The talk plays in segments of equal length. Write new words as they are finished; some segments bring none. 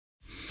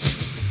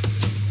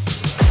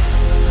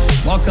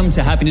Welcome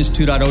to Happiness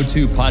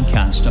 2.02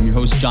 podcast. I'm your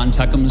host, John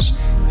Tuckums,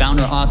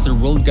 founder, author,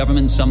 World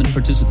Government Summit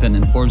participant,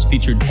 and Forbes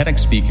featured TEDx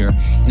speaker,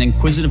 an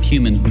inquisitive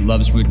human who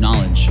loves root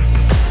knowledge.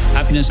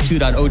 Happiness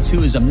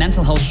 2.02 is a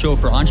mental health show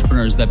for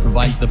entrepreneurs that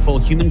provides the full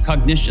human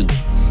cognition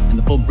and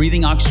the full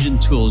breathing oxygen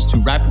tools to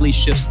rapidly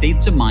shift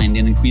states of mind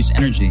and increase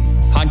energy.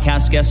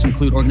 Podcast guests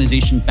include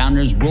organization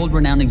founders,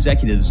 world-renowned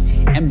executives,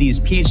 MDs,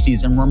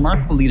 PhDs, and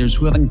remarkable leaders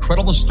who have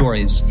incredible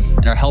stories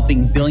and are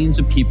helping billions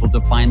of people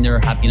to find their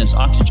happiness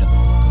oxygen.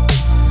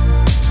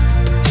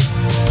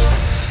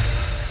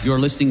 You're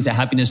listening to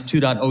Happiness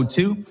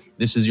 2.02.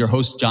 This is your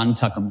host, John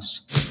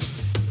Tuckums.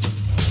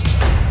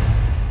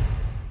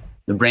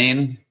 The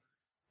brain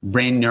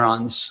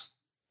neurons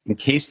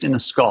encased in the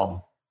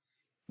skull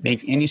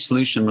make any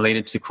solution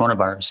related to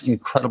coronavirus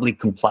incredibly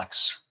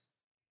complex.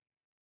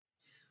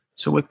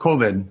 So with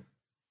COVID,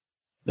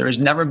 there has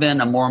never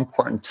been a more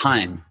important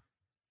time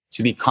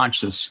to be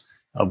conscious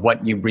of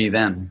what you breathe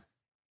in.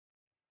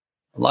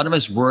 A lot of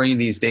us worry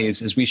these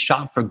days as we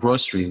shop for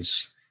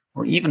groceries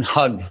or even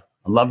hug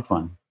a loved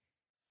one.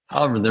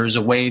 However, there is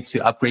a way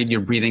to upgrade your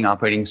breathing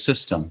operating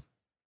system.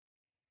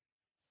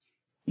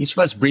 Each of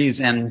us breathes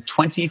in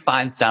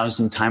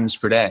 25,000 times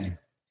per day,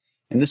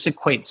 and this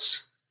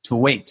equates to a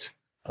weight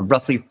of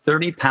roughly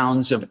 30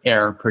 pounds of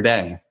air per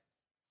day.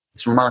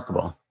 It's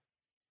remarkable.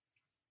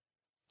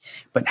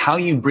 But how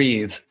you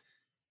breathe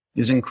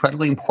is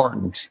incredibly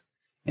important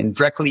and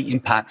directly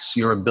impacts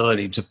your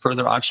ability to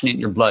further oxygenate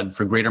your blood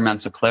for greater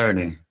mental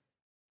clarity,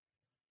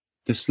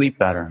 to sleep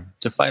better,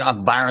 to fight off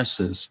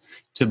viruses,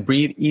 to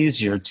breathe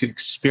easier, to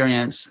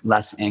experience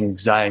less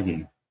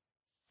anxiety.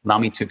 Allow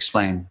me to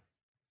explain.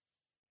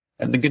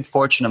 I had the good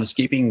fortune of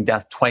escaping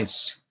death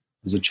twice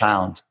as a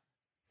child.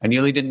 I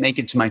nearly didn't make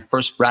it to my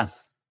first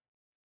breath.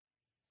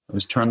 I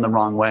was turned the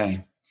wrong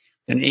way.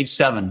 Then at age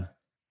 7,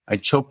 I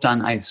choked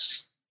on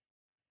ice.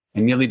 I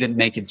nearly didn't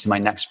make it to my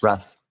next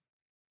breath.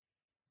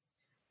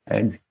 I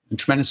had a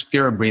tremendous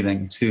fear of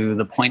breathing to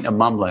the point of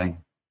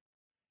mumbling.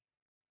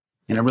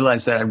 And I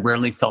realized that I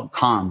rarely felt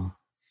calm.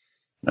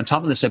 And on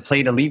top of this, I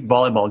played elite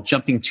volleyball,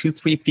 jumping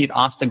 2-3 feet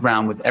off the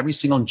ground with every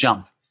single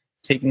jump,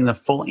 taking the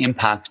full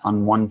impact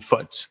on one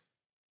foot.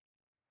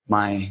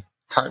 My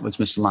heart was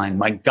misaligned.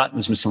 My gut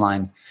was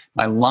misaligned.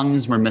 My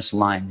lungs were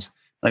misaligned.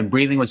 My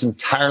breathing was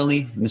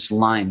entirely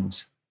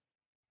misaligned.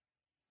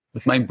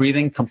 With my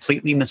breathing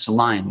completely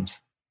misaligned,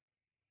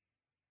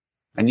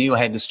 I knew I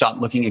had to stop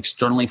looking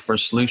externally for a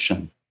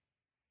solution.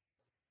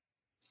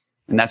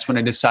 And that's when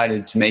I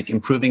decided to make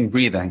improving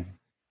breathing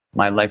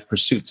my life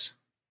pursuit.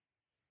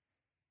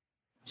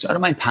 So out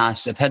of my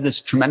past, I've had this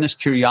tremendous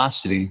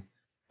curiosity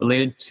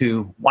related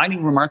to why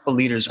do remarkable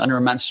leaders under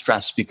immense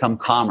stress become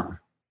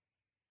calmer?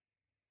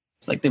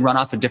 It's like they run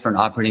off a different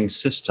operating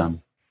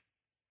system.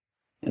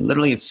 And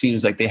literally, it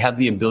seems like they have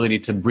the ability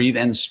to breathe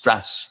in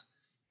stress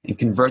and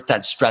convert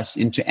that stress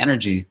into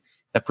energy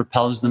that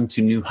propels them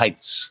to new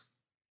heights.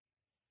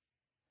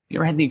 You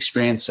ever had the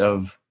experience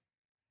of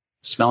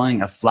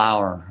smelling a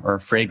flower or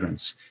a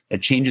fragrance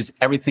that changes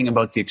everything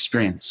about the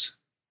experience?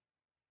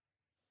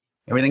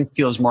 Everything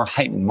feels more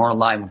heightened, more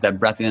alive with that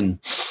breath in.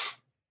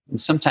 And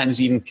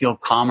sometimes you even feel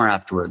calmer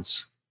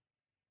afterwards.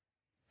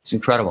 It's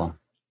incredible.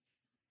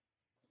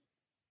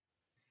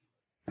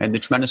 I had the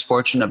tremendous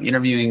fortune of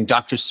interviewing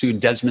Dr. Sue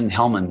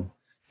Desmond-Hellmann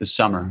this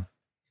summer,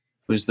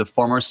 who is the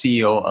former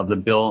CEO of the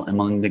Bill and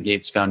Melinda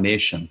Gates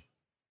Foundation.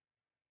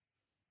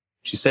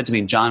 She said to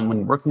me, John,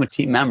 when working with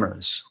team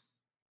members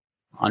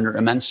under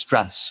immense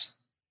stress,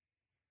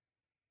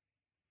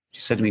 she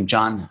said to me,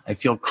 John, I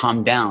feel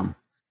calmed down,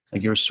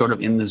 like you're sort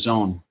of in the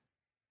zone.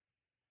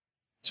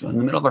 So in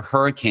the middle of a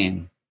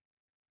hurricane,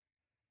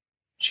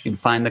 she could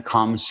find the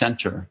calm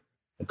center,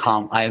 the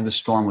calm eye of the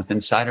storm within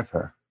inside of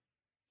her.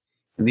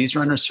 And these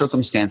are under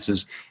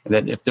circumstances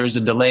that if there's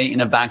a delay in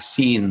a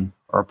vaccine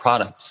or a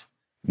product,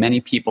 many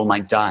people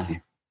might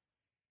die.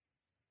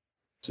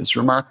 So it's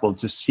remarkable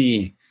to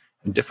see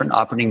a different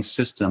operating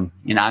system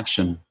in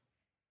action.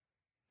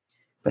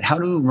 But how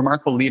do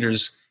remarkable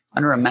leaders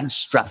under immense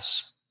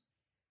stress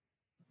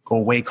go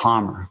way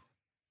calmer?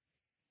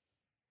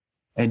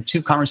 I had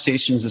 2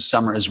 conversations this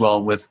summer as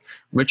well with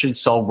Richard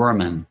Saul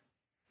Wurman,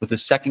 with a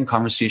second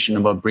conversation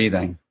about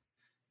breathing.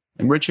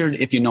 And Richard,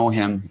 if you know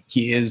him,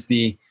 he is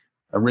the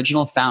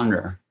original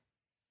founder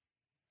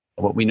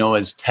of what we know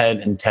as TED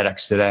and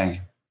TEDx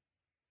today.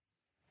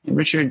 And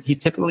Richard, he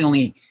typically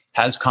only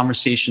has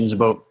conversations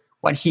about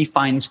what he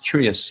finds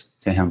curious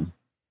to him.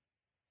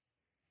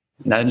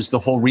 And that is the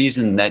whole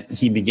reason that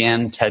he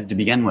began TED to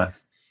begin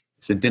with.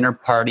 It's a dinner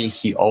party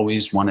he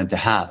always wanted to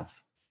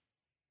have.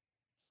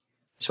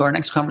 So our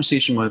next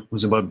conversation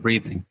was about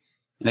breathing.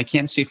 And I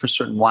can't say for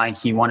certain why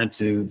he wanted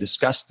to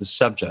discuss the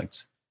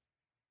subject.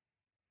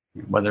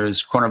 Whether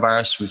it's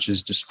coronavirus, which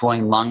is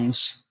destroying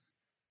lungs,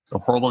 the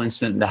horrible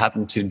incident that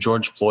happened to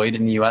George Floyd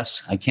in the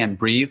US, I can't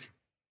breathe,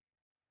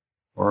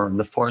 or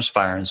the forest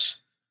fires,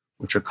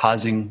 which are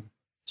causing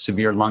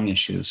severe lung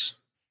issues.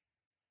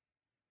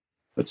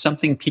 But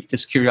something piqued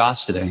his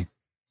curiosity.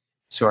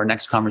 So our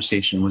next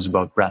conversation was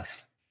about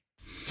breath.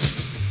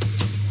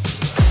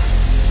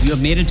 you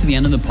have made it to the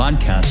end of the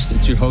podcast.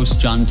 It's your host,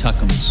 John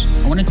Tuckums.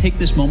 I want to take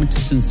this moment to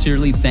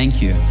sincerely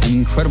thank you. I'm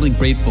incredibly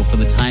grateful for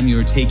the time you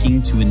are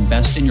taking to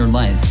invest in your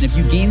life. And if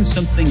you gained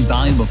something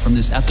valuable from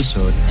this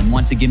episode and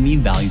want to give me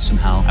value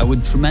somehow, I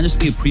would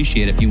tremendously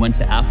appreciate if you went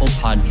to Apple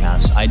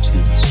Podcasts,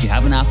 iTunes. If you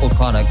have an Apple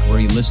product where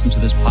you listen to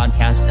this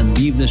podcast and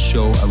leave this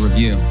show a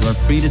review, you are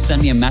free to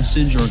send me a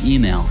message or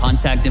email.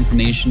 Contact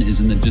information is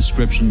in the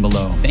description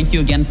below. Thank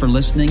you again for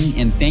listening,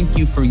 and thank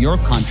you for your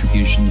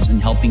contributions in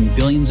helping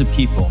billions of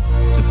people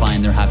to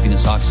find their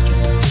happiness oxygen.